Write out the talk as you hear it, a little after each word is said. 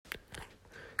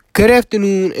Good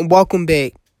afternoon and welcome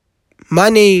back. My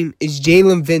name is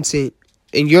Jalen Vincent,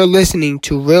 and you're listening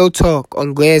to Real Talk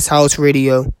on Glass House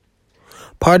Radio,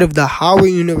 part of the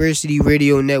Howard University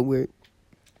Radio Network.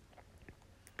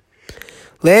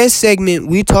 Last segment,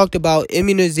 we talked about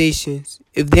immunizations,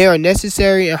 if they are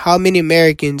necessary, and how many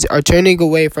Americans are turning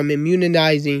away from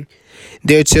immunizing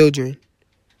their children.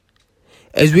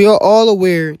 As we are all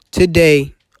aware,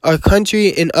 today, our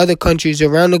country and other countries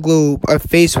around the globe are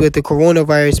faced with the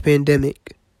coronavirus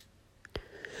pandemic.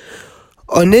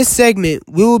 On this segment,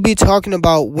 we will be talking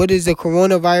about what is the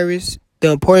coronavirus,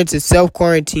 the importance of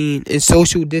self-quarantine and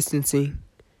social distancing,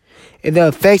 and the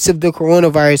effects of the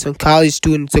coronavirus on college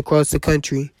students across the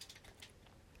country.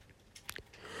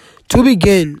 To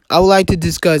begin, I would like to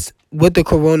discuss what the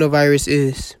coronavirus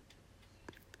is.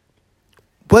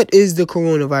 What is the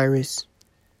coronavirus?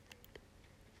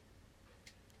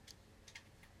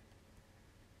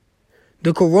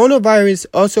 The coronavirus,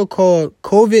 also called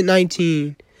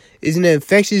COVID-19, is an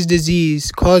infectious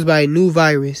disease caused by a new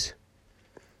virus.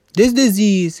 This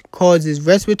disease causes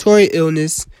respiratory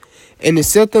illness, and the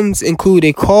symptoms include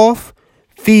a cough,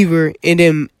 fever,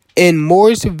 and in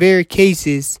more severe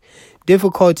cases,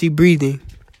 difficulty breathing.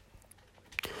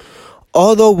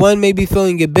 Although one may be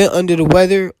feeling a bit under the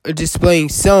weather or displaying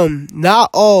some, not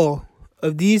all,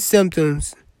 of these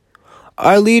symptoms,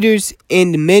 our leaders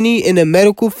and many in the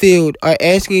medical field are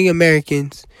asking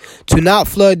Americans to not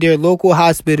flood their local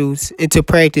hospitals and to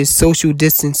practice social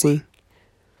distancing.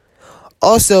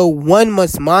 Also, one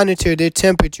must monitor their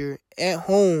temperature at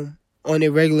home on a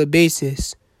regular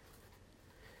basis.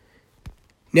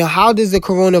 Now, how does the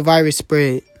coronavirus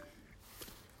spread?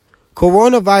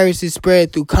 Coronavirus is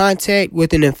spread through contact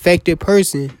with an infected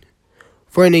person.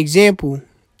 For an example,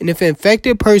 if an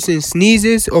infected person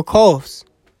sneezes or coughs,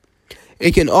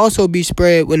 it can also be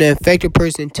spread when an infected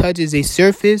person touches a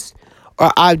surface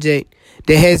or object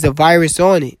that has the virus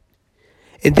on it,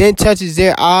 and then touches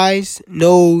their eyes,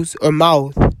 nose, or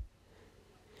mouth.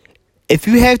 If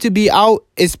you have to be out,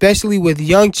 especially with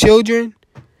young children,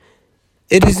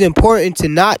 it is important to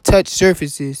not touch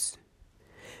surfaces.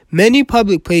 Many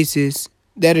public places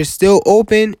that are still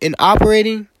open and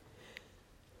operating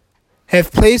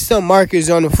have placed some markers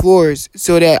on the floors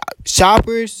so that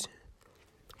shoppers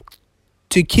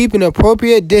to keep an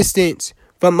appropriate distance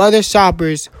from other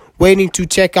shoppers waiting to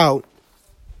check out.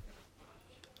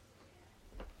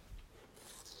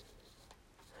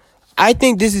 I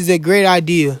think this is a great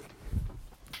idea.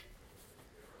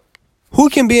 Who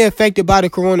can be affected by the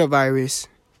coronavirus?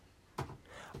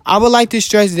 I would like to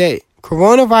stress that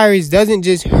coronavirus doesn't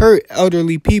just hurt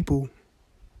elderly people.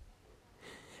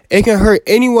 It can hurt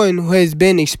anyone who has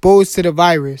been exposed to the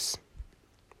virus.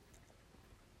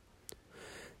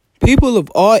 People of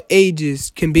all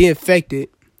ages can be infected.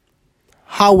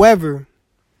 However,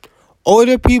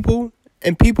 older people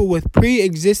and people with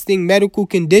pre-existing medical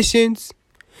conditions,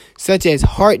 such as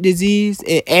heart disease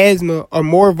and asthma, are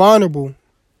more vulnerable.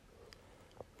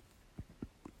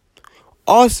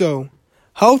 Also,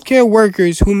 healthcare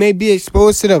workers who may be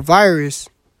exposed to the virus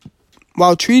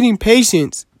while treating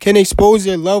patients can expose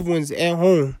their loved ones at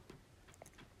home.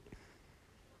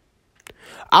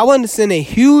 I want to send a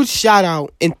huge shout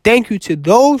out and thank you to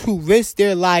those who risk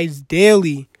their lives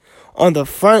daily on the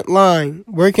front line,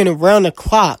 working around the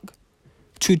clock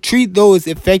to treat those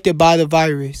affected by the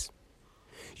virus.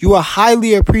 You are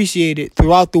highly appreciated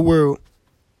throughout the world.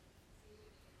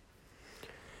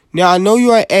 Now, I know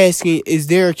you are asking, is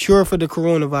there a cure for the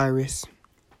coronavirus?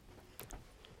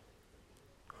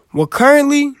 Well,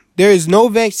 currently, there is no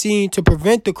vaccine to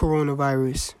prevent the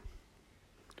coronavirus.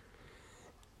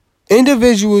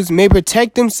 Individuals may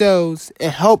protect themselves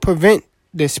and help prevent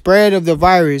the spread of the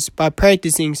virus by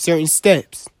practicing certain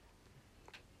steps.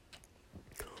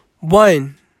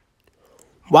 1.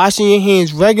 Washing your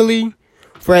hands regularly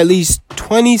for at least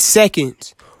 20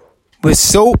 seconds with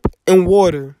soap and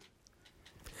water.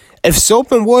 If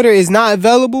soap and water is not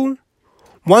available,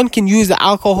 one can use the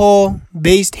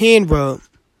alcohol-based hand rub,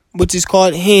 which is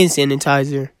called hand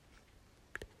sanitizer.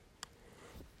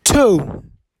 2.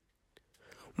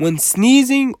 When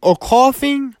sneezing or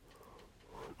coughing,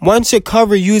 one should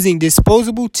cover using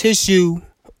disposable tissue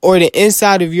or the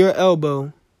inside of your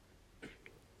elbow.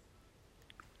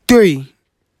 3.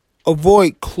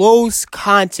 Avoid close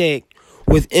contact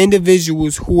with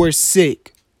individuals who are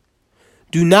sick.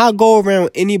 Do not go around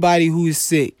anybody who is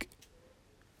sick.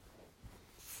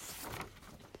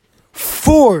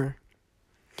 4.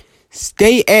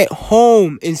 Stay at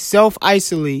home and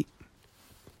self-isolate.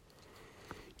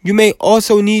 You may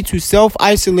also need to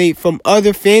self-isolate from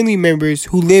other family members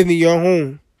who live in your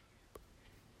home.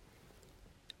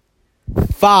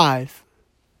 5.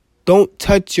 Don't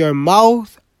touch your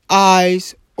mouth,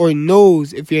 eyes, or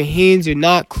nose if your hands are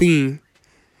not clean.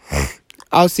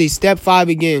 I'll say step 5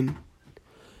 again.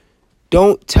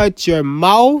 Don't touch your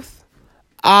mouth,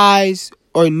 eyes,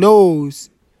 or nose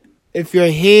if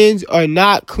your hands are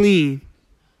not clean.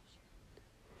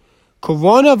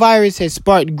 Coronavirus has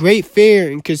sparked great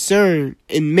fear and concern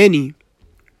in many.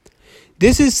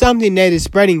 This is something that is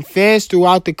spreading fast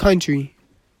throughout the country.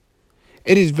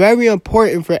 It is very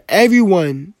important for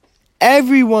everyone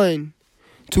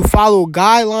to follow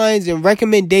guidelines and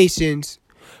recommendations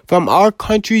from our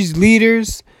country's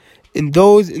leaders and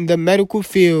those in the medical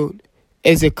field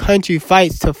as the country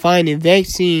fights to find a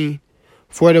vaccine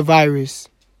for the virus.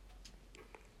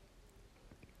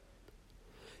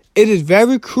 It is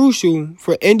very crucial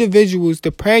for individuals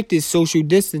to practice social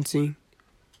distancing.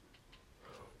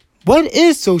 What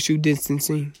is social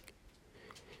distancing?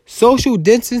 Social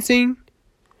distancing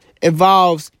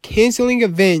involves canceling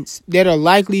events that are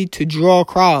likely to draw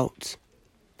crowds.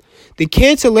 The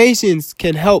cancellations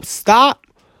can help stop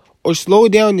or slow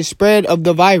down the spread of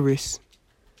the virus.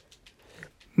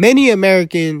 Many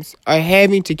Americans are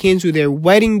having to cancel their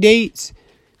wedding dates,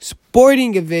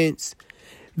 sporting events,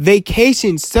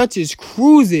 vacations such as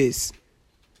cruises,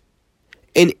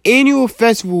 and annual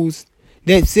festivals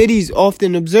that cities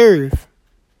often observe.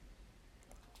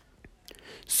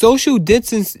 Social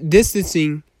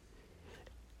distancing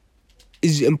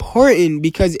is important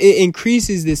because it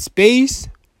increases the space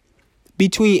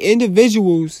between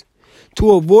individuals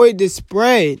to avoid the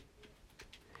spread.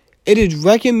 It is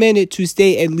recommended to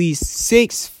stay at least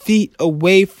 6 feet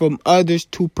away from others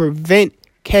to prevent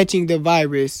catching the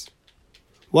virus.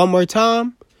 One more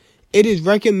time, it is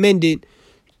recommended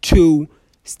to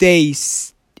stay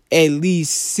at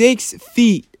least 6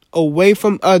 feet away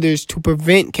from others to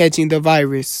prevent catching the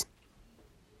virus.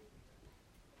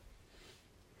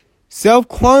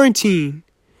 Self-quarantine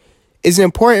is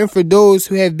important for those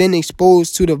who have been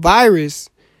exposed to the virus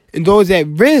and those at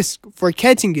risk for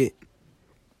catching it.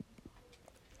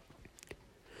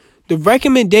 The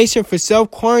recommendation for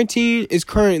self-quarantine is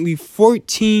currently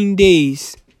 14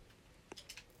 days.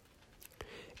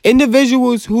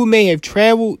 Individuals who may have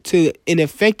traveled to an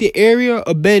affected area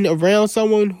or been around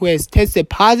someone who has tested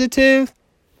positive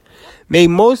may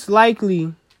most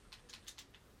likely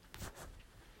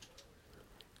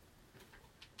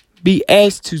be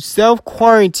asked to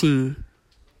self-quarantine.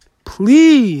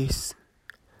 Please,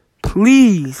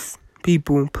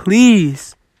 people,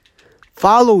 please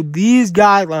follow these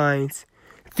guidelines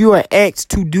if you are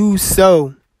asked to do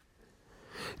so.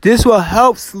 This will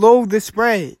help slow the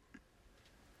spread.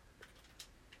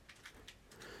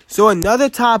 So another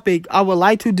topic I would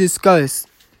like to discuss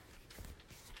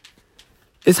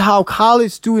is how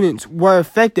college students were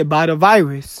affected by the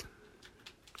virus.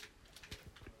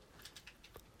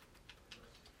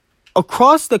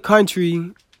 Across the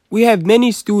country, we have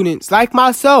many students, like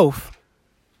myself,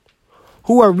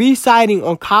 who are residing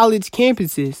on college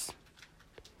campuses.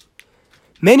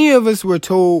 Many of us were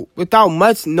told without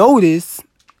much notice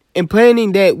and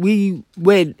planning that we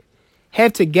would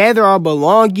have to gather our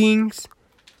belongings,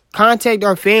 contact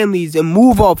our families, and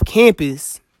move off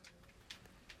campus.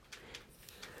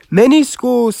 Many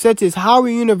schools, such as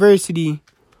Howard University,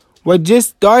 were just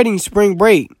starting spring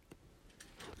break.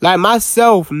 Like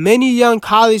myself, many young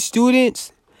college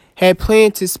students had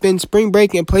planned to spend spring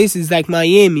break in places like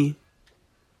Miami.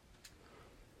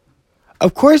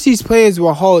 Of course, these plans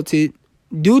were halted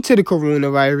due to the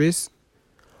coronavirus,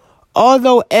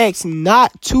 although asked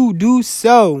not to do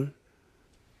so.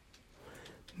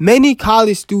 Many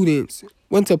college students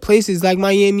went to places like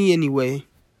Miami anyway.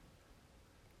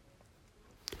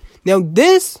 Now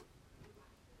this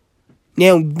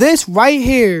right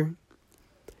here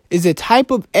is a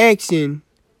type of action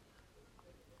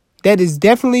that is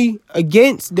definitely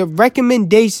against the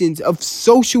recommendations of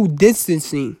social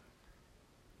distancing.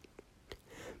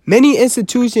 Many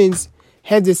institutions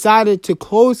have decided to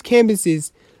close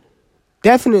campuses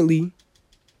definitely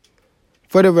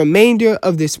for the remainder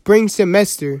of the spring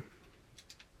semester.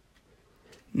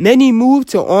 Many moved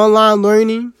to online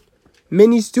learning.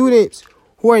 Many students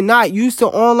who are not used to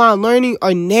online learning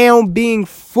are now being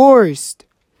forced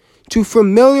to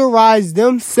familiarize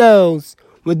themselves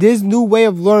with this new way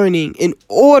of learning in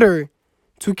order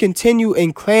to continue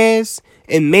in class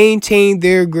and maintain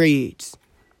their grades.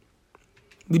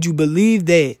 Would you believe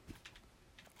that?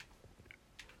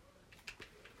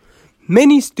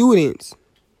 Many students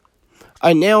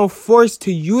are now forced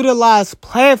to utilize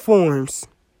platforms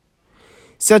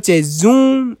such as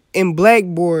Zoom and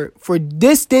Blackboard for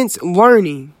distance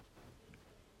learning.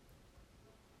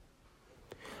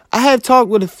 I have talked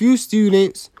with a few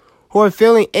students who are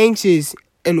feeling anxious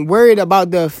and worried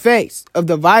about the effects of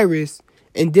the virus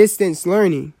and distance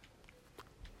learning.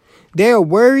 They are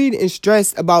worried and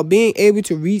stressed about being able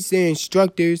to reach their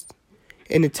instructors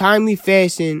in a timely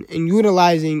fashion and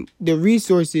utilizing the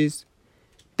resources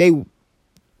that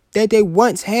they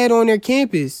once had on their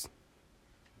campus.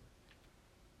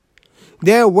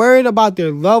 They're worried about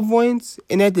their loved ones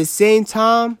and at the same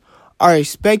time are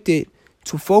expected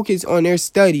to focus on their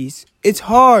studies. It's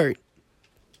hard.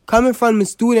 Coming from a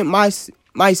student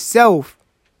myself,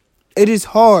 it is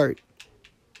hard.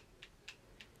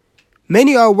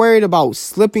 Many are worried about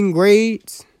slipping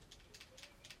grades.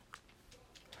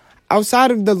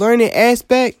 Outside of the learning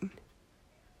aspect,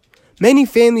 many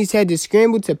families had to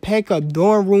scramble to pack up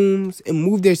dorm rooms and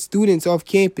move their students off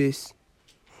campus.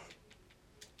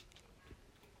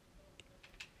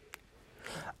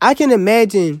 I can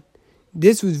imagine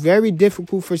this was very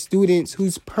difficult for students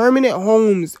whose permanent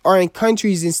homes are in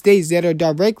countries and states that are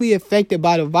directly affected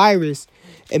by the virus,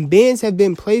 and bans have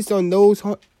been placed on those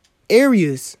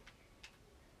areas.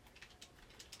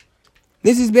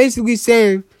 This is basically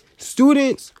saying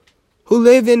students who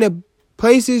live in the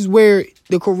places where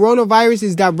the coronavirus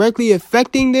is directly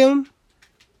affecting them,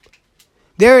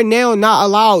 they're now not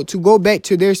allowed to go back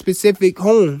to their specific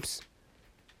homes.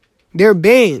 They're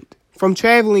banned from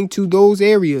traveling to those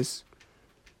areas.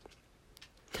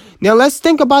 Now let's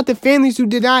think about the families who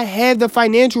did not have the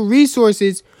financial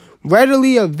resources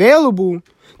readily available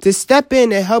to step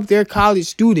in and help their college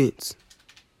students.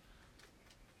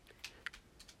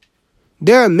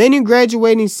 There are many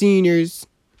graduating seniors,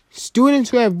 students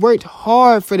who have worked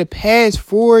hard for the past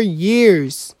 4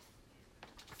 years.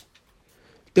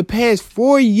 The past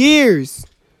 4 years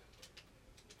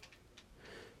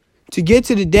to get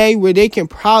to the day where they can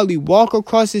proudly walk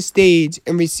across the stage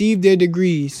and receive their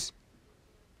degrees,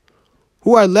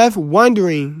 who are left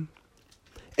wondering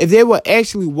if they will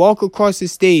actually walk across the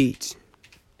stage.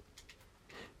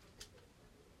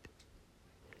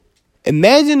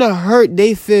 Imagine the hurt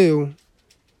they feel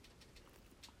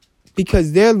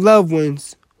because their loved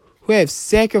ones who have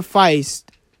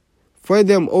sacrificed for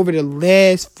them over the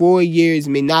last 4 years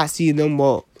may not see them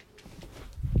walk.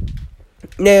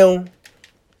 Now,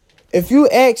 if you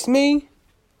ask me,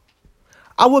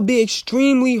 I would be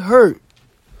extremely hurt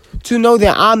to know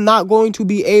that I'm not going to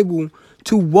be able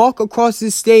to walk across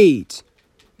the stage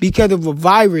because of a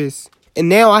virus, and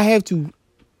now I have to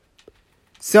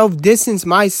self-distance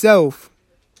myself.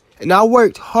 And I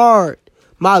worked hard.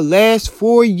 My last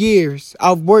 4 years,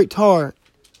 I've worked hard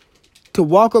to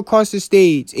walk across the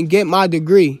stage and get my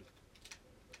degree.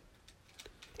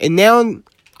 And now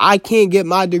I can't get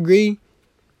my degree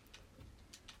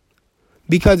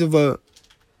because of a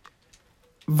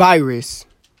virus.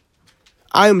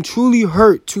 I am truly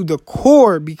hurt to the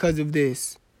core because of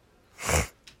this.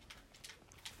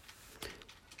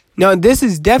 Now, this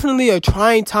is definitely a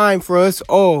trying time for us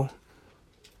all.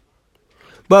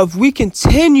 But if we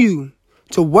continue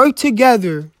to work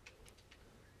together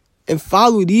and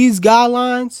follow these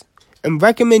guidelines and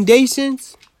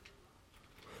recommendations,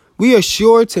 we are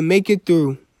sure to make it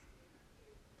through.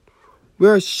 We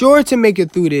are sure to make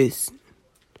it through this.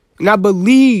 And I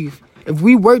believe if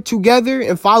we work together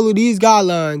and follow these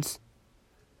guidelines,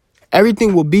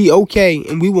 everything will be okay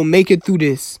and we will make it through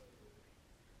this.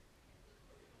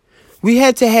 We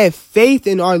had to have faith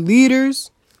in our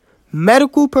leaders,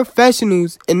 medical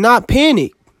professionals, and not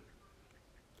panic.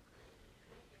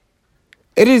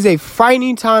 It is a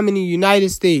frightening time in the United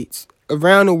States,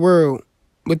 around the world,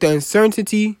 with the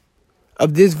uncertainty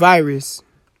of this virus.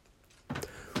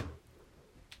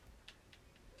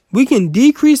 We can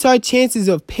decrease our chances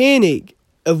of panic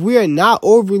if we are not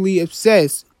overly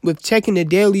obsessed with checking the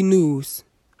daily news.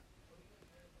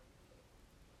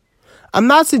 I'm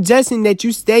not suggesting that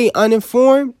you stay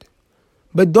uninformed,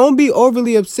 but don't be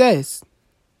overly obsessed.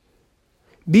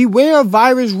 Beware of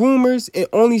virus rumors and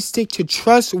only stick to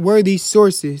trustworthy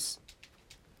sources.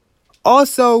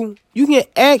 Also, you can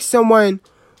ask someone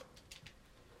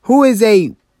who is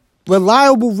a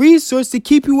reliable resource to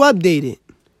keep you updated.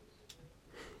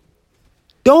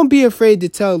 Don't be afraid to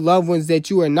tell loved ones that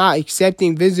you are not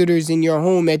accepting visitors in your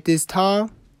home at this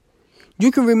time.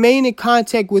 You can remain in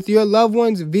contact with your loved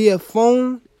ones via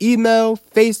phone, email,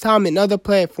 FaceTime, and other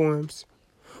platforms.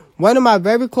 One of my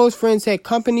very close friends had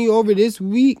company over this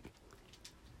week.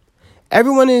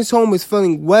 Everyone in his home was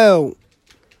feeling well,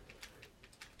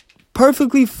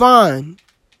 perfectly fine.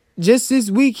 Just this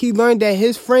week, he learned that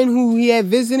his friend who he had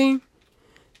visiting,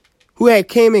 who had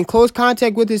came in close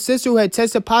contact with his sister who had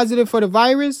tested positive for the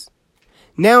virus,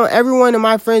 now everyone in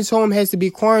my friend's home has to be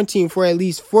quarantined for at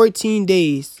least 14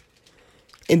 days.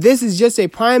 And this is just a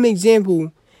prime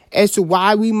example as to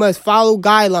why we must follow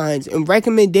guidelines and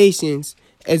recommendations,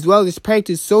 as well as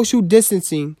practice social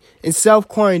distancing and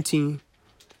self-quarantine.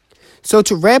 So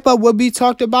to wrap up what we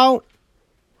talked about,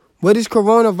 what is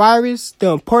coronavirus,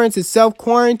 the importance of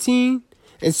self-quarantine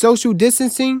and social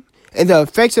distancing, and the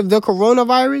effects of the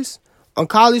coronavirus on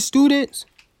college students,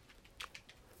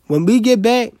 when we get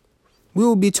back, we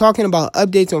will be talking about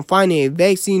updates on finding a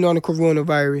vaccine on the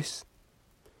coronavirus.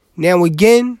 Now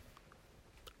again,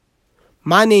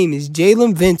 my name is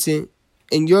Jalen Vincent,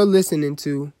 and you're listening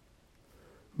to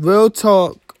Real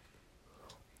Talk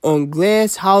on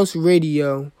Glass House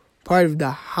Radio, part of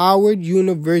the Howard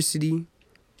University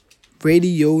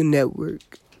Radio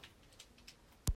Network.